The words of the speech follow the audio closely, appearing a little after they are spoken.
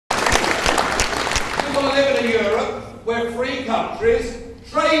want to live in a Europe where free countries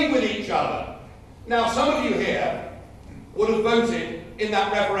trade with each other. Now, some of you here would have voted in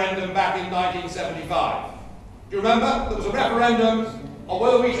that referendum back in 1975. Do you remember? There was a referendum on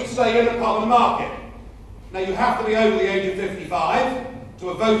whether we should stay in a common market. Now, you have to be over the age of 55 to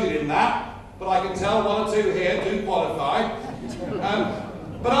have voted in that, but I can tell one or two here do qualify.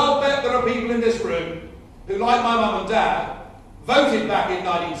 But I'll bet there are people in this room who, like my mum and dad, voted back in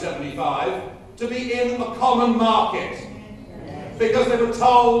 1975 to be in a common market because they were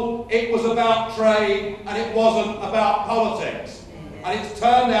told it was about trade and it wasn't about politics. And it's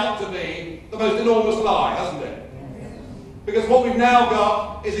turned out to be the most enormous lie, hasn't it? Because what we've now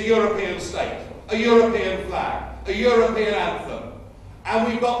got is a European state, a European flag, a European anthem.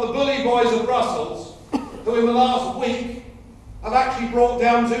 And we've got the bully boys of Brussels who in the last week have actually brought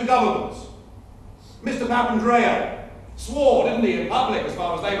down two governments. Mr. Papandreou swore, didn't he, in public as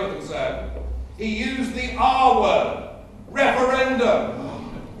far as they were concerned. He used the R word, referendum.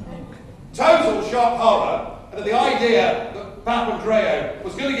 Total shock horror, and the idea that Papandreou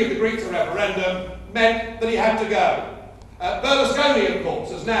was going to give the Greeks a referendum meant that he had to go. Berlusconi, of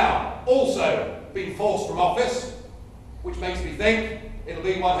course, has now also been forced from office, which makes me think it'll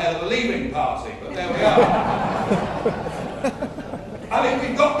be one hell of a leaving party, but there we are. I mean,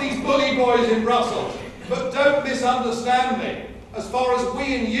 we've got these bully boys in Brussels, but don't misunderstand me. As far as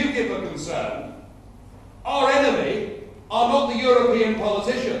we in UKIP are concerned, our enemy are not the European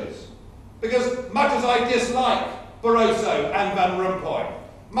politicians. Because much as I dislike Barroso and Van Rompuy,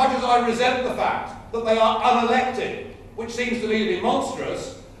 much as I resent the fact that they are unelected, which seems to me to be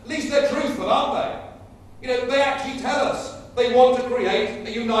monstrous, at least they're truthful, aren't they? You know, they actually tell us they want to create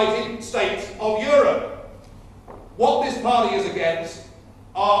a United States of Europe. What this party is against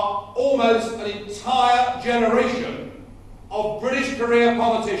are almost an entire generation of British career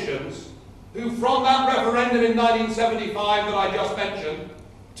politicians who, from that referendum in 1975 that I just mentioned,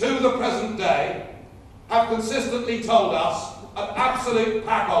 to the present day, have consistently told us an absolute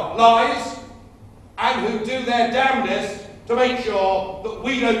pack of lies and who do their damnedest to make sure that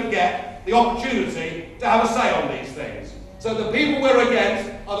we don't get the opportunity to have a say on these things. So the people we're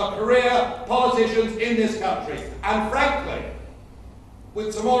against are the career politicians in this country. And frankly,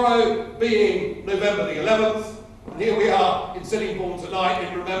 with tomorrow being November the 11th, and here we are in Sittingbourne tonight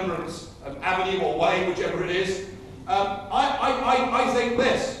in Remembrance Avenue or Way, whichever it is, I think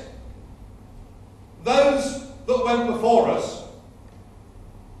this. Those that went before us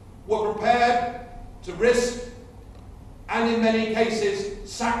were prepared to risk and in many cases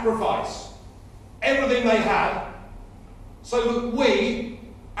sacrifice everything they had so that we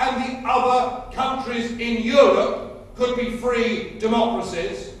and the other countries in Europe could be free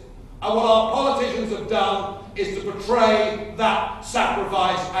democracies. And what our politicians have done is to betray that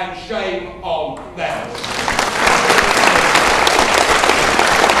sacrifice, and shame on them.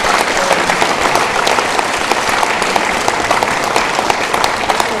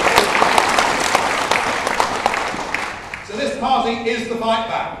 So this party is the fight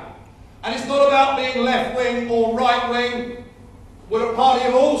back. And it's not about being left-wing or right-wing. We're a party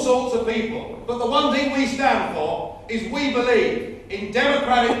of all sorts of people. But the one thing we stand for is we believe in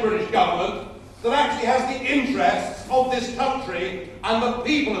democratic British government that actually has the interests of this country and the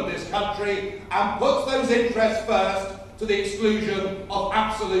people of this country and puts those interests first to the exclusion of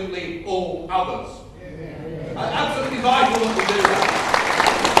absolutely all others. And absolutely vital that we do that.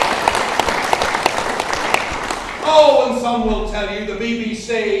 Oh, and some will tell you the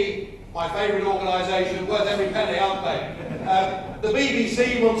BBC, my favourite organisation, worth every penny, aren't they? The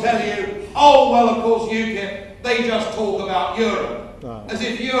BBC will tell you, oh, well, of course, UKIP, they just talk about Europe. As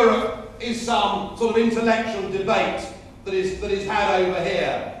if Europe is some sort of intellectual debate that is had over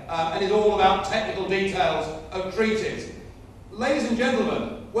here and is all about technical details of treaties. Ladies and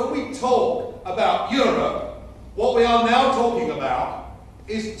gentlemen, when we talk about Europe, what we are now talking about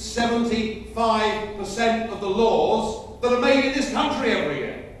is 75% of the laws that are made in this country every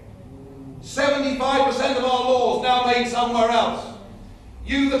year. 75% of our laws now made somewhere else.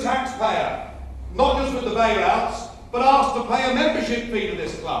 You, the taxpayer, not just with the bailouts, but asked to pay a membership fee to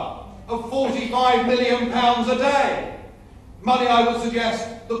this club of £45 million a day. Money, I would suggest,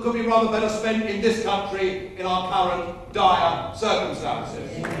 that could be rather better spent in this country in our current dire circumstances.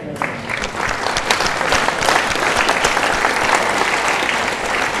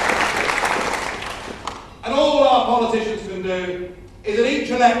 And all our politicians can do is at each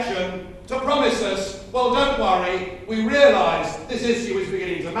election to promise us, well, don't worry, we realise this issue is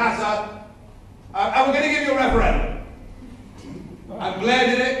beginning to matter, and we're going to give you a referendum. And Blair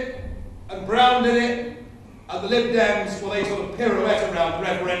did it, and Brown did it, And the Lib Dems, well, they sort of pirouette around the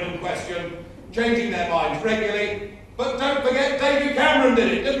referendum question, changing their minds regularly. But don't forget, David Cameron did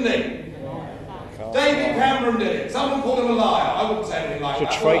it, didn't he? David Cameron did it. Someone called him a liar. I wouldn't say anything like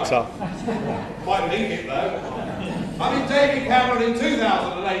that. A traitor. Might link it though. I mean, David Cameron in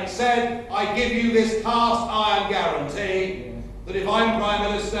 2008 said, I give you this cast iron guarantee that if I'm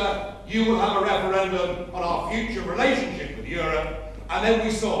Prime Minister, you will have a referendum on our future relationship with Europe. And then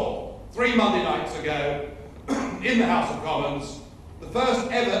we saw, 3 Monday nights ago, in the House of Commons, the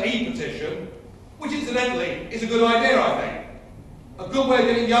first ever e-petition, which incidentally is a good idea, I think. A good way of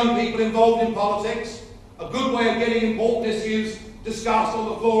getting young people involved in politics, a good way of getting important issues discussed on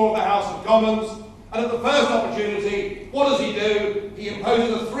the floor of the House of Commons. And at the first opportunity, what does he do? He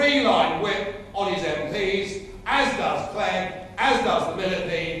imposes a 3-line whip on his MPs, as does Clegg, as does the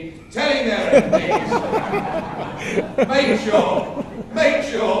Millipede, telling their MPs, make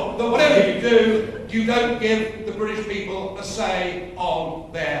sure that whatever you do, you don't give the British people a say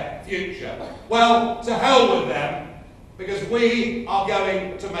on their future. Well, to hell with them, because we are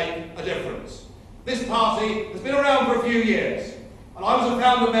going to make a difference. This party has been around for a few years, and I was a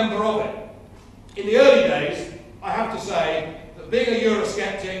founder member of it. In the early days, I have to say that being a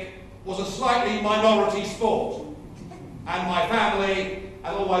Eurosceptic was a slightly minority sport, and my family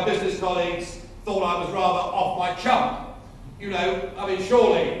and all my business colleagues thought I was rather off my chump. You know, I mean,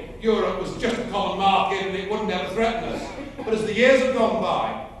 surely Europe was just a common market and it wouldn't ever threaten us. But as the years have gone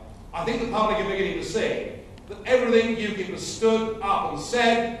by, I think the public are beginning to see that everything UKIP has stood up and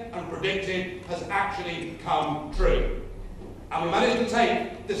said and predicted has actually come true. And we managed to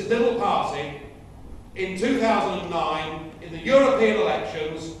take this little party in 2009, in the European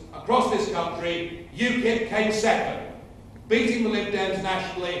elections across this country. UKIP came second, beating the Lib Dems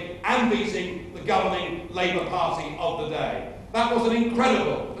nationally and beating the governing Labour Party of the day. That was an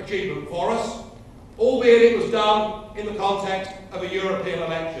incredible achievement for us, albeit it was done in the context of a European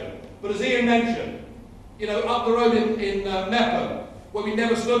election. But as Ian mentioned, you know, up the road in Mepham, where we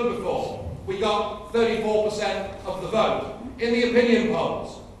never stood before, we got 34% of the vote. In the opinion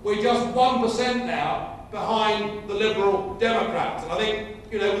polls, we're just 1% now behind the Liberal Democrats. And I think,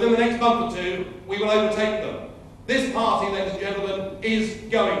 you know, within the next month or two, we will overtake them. This party, ladies and gentlemen, is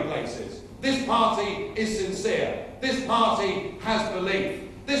going places. This party is sincere. This party has belief.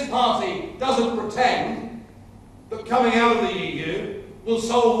 This party doesn't pretend that coming out of the EU will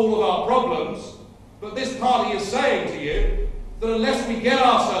solve all of our problems. But this party is saying to you that unless we get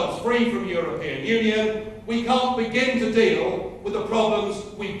ourselves free from European Union, we can't begin to deal with the problems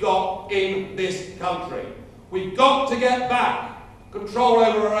we've got in this country. We've got to get back control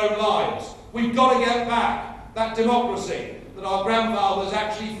over our own lives. We've got to get back that democracy that our grandfathers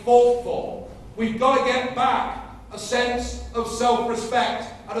actually fought for. We've got to get back a sense of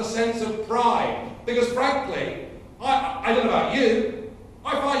self-respect and a sense of pride. Because frankly, I don't know about you,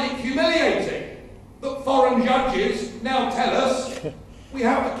 I find it humiliating that foreign judges now tell us we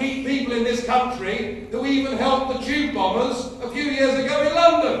have to keep people in this country who even helped the tube bombers a few years ago in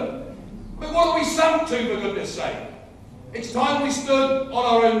London. But what are we sunk to, for goodness sake? It's time we stood on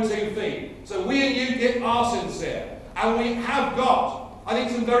our own 2 feet. So we in UKIP are sincere, and we have got, I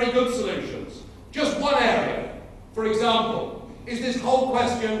think, some very good solutions. Just one area, for example, is this whole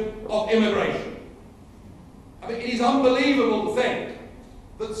question of immigration. I mean, it is unbelievable to think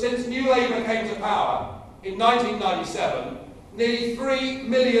that since New Labour came to power in 1997, nearly 3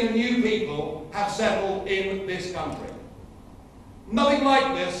 million new people have settled in this country. Nothing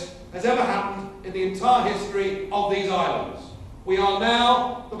like this has ever happened in the entire history of these islands. We are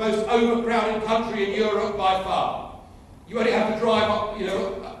now the most overcrowded country in Europe by far. You only have to drive up, you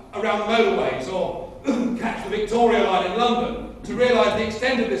know, around the motorways or catch the Victoria line in London to realise the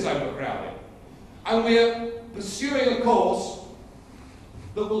extent of this overcrowding. And we are pursuing a course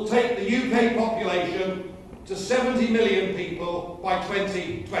that will take the UK population to 70 million people by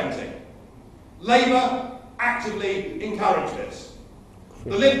 2020. Labour actively encourage this.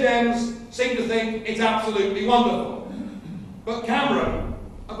 The Lib Dems seem to think it's absolutely wonderful. But Cameron,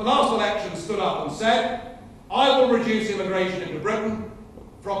 at the last election, stood up and said, I will reduce immigration into Britain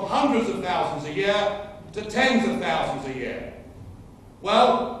from hundreds of thousands a year to tens of thousands a year.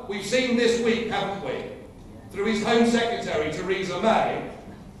 Well, we've seen this week, haven't we, through his Home Secretary, Theresa May,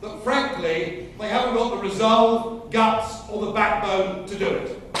 that frankly, they haven't got the resolve, guts, or the backbone to do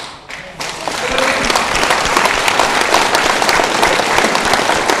it.